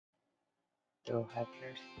तो hi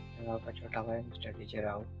friends, मैं आपका छोटा भाई मिस्टर डीजे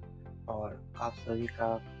राहुल। और आप सभी का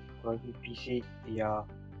कोई भी पीसी या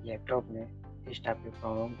लैपटॉप में इस टाइप की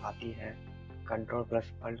प्रॉब्लम आती है,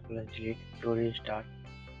 Ctrl+Alt+Delete टू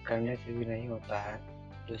रीस्टार्ट करने से भी नहीं होता है,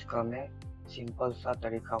 तो इसका मैं सिंपल सा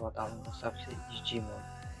तरीका बताऊंगा, सबसे इजी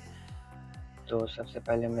मोड। तो सबसे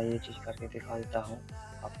पहले मैं ये चीज़ करके दिखा देता हूँ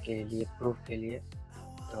आपके लिए, प्रूफ के लिए।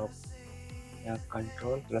 तो यहाँ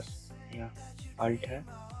Ctrl+ Alt है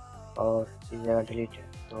और इस जगह डिलीट है,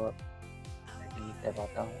 तो मैं डिलीट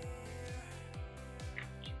दबाता हूँ,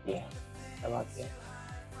 दबा के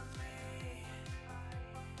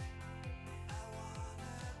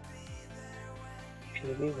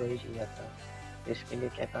फिर भी वही चीज़ आता है। इसके लिए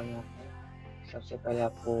क्या करना है, सबसे पहले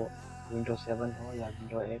आपको विंडो 7 हो या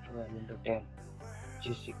विंडो 8 हो या विंडो 10,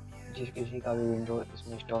 जिस किसी का भी विंडो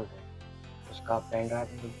इसमें इंस्टॉल हो, उसका पेन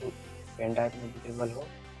ड्राइव में बूटेबल हो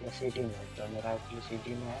या सीडी में। तो मेरा एक्चुअली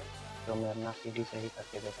सीडी में है, तो मैं अपना सीडी से ही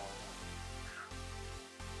करके दिखाऊंगा।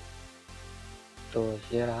 तो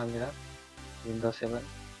ये रहा मेरा विंडो 7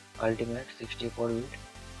 अल्टीमेट 64 बिट।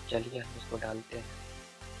 चलिए हम इसको डालते हैं।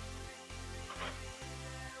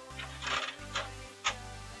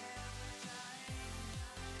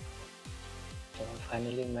 तो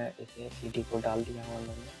फाइनली मैं इसे सीडी को डाल दिया हूँ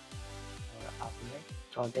मैंने, और आपने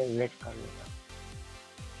थोड़ा देर वेट कर लेगा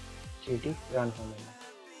सीडी रन होने में।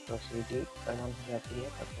 तो सीडी रन हो जाती है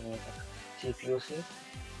तब तक सीपीयू से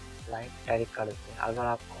लाइन डायरेक्ट कर देते हैं। अगर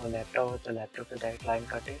आपको लैपटॉप हो तो लैपटॉप से डायरेक्ट लाइन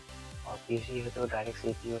काटे, और पीसी है तो डायरेक्ट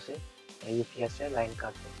सीपीयू से यूपीएस से लाइन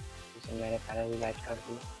काट दो। इसे मैंने पहले भी लाइन काट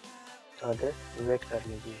दी। थोड़ा देर वेट कर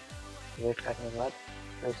लीजिए। वेट करने के बाद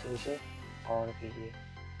फिर से इसे ऑन कीजिए।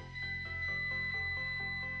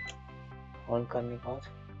 ऑन करने के बाद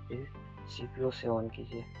फिर सीपीयू से ऑन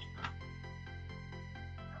कीजिए।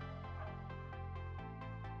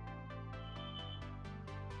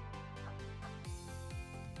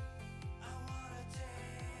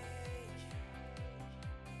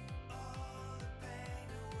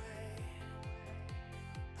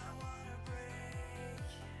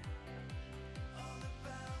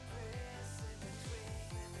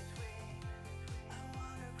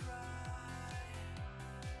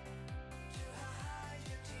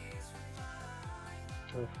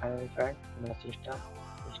 तो फाइनल फ्रेंड, मेरा सिस्टम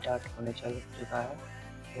स्टार्ट होने चल चुका है,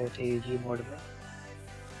 बहुत ही इजी मोड में।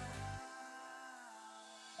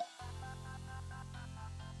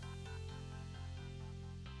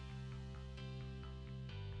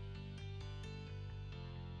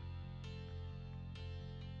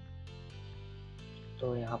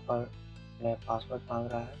 तो यहाँ पर मैं पासवर्ड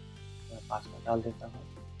मांग रहा है, मैं पासवर्ड डाल देता हूँ।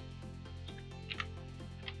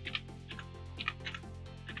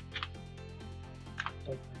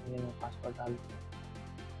 तो फाइनली मैं पासवर्ड डाल दिया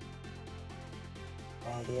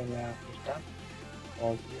और ये मेरा सिस्टम हो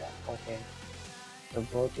गया ओके। तो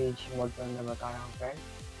बहुत ही इजी मोड में मैं बता रहा हूँ फ्रेंड,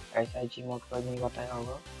 ऐसा इजी मोड कोई नहीं बताया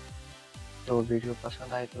होगा। तो वीडियो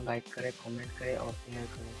पसंद आए तो लाइक करें, कमेंट करें और शेयर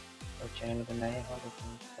करें। और चैनल पर नए हो तो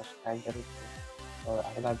सब्सक्राइब जरूर करें। और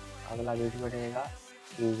अगला वीडियो रहेगा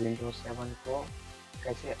कि विंडोज 7 को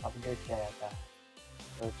कैसे अपडेट किया जाता है।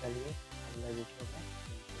 तो चलिए अगले वीडियो में